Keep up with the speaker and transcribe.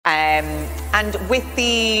And with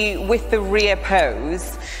the rear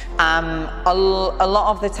pose, a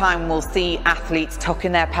lot of the time we'll see athletes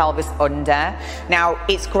tucking their pelvis under. Now,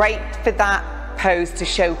 it's great for that pose to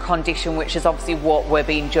show condition, which is obviously what we're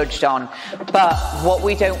being judged on. But what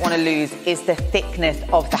we don't want to lose is the thickness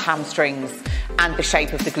of the hamstrings and the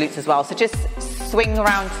shape of the glutes as well. So just swing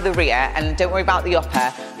around to the rear and don't worry about the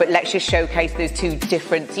upper, but let's just showcase those two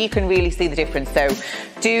different, so you can really see the difference. So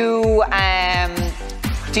do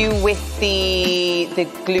with the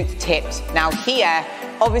glutes tipped. Now here,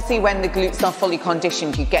 obviously when the glutes are fully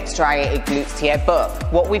conditioned, you get striated glutes here,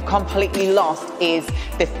 but what we've completely lost is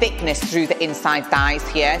the thickness through the inside thighs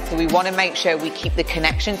here. So we want to make sure we keep the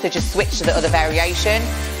connection, so just switch to the other variation.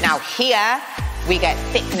 Now here, we get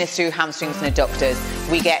thickness through hamstrings and adductors.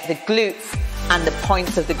 We get the glutes and the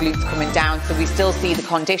points of the glutes coming down, so we still see the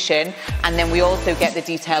condition, and then we also get the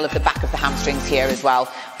detail of the back of the hamstrings here as well.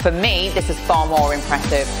 For me, this is far more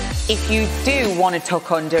impressive. If you do want to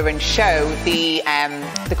tuck under and show the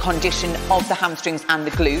condition of the hamstrings and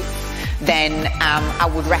the glutes, then I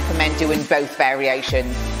would recommend doing both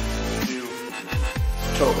variations. You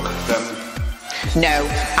tuck them? No,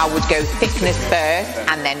 I would go thickness first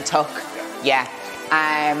and then tuck. Yeah.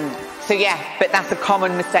 So yeah, but that's a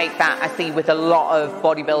common mistake that I see with a lot of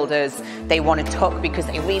bodybuilders. They want to tuck because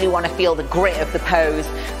they really want to feel the grit of the pose,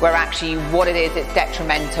 where actually what it is, it's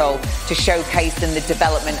detrimental to showcasing the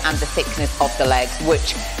development and the thickness of the legs,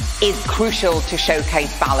 which is crucial to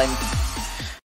showcase balance.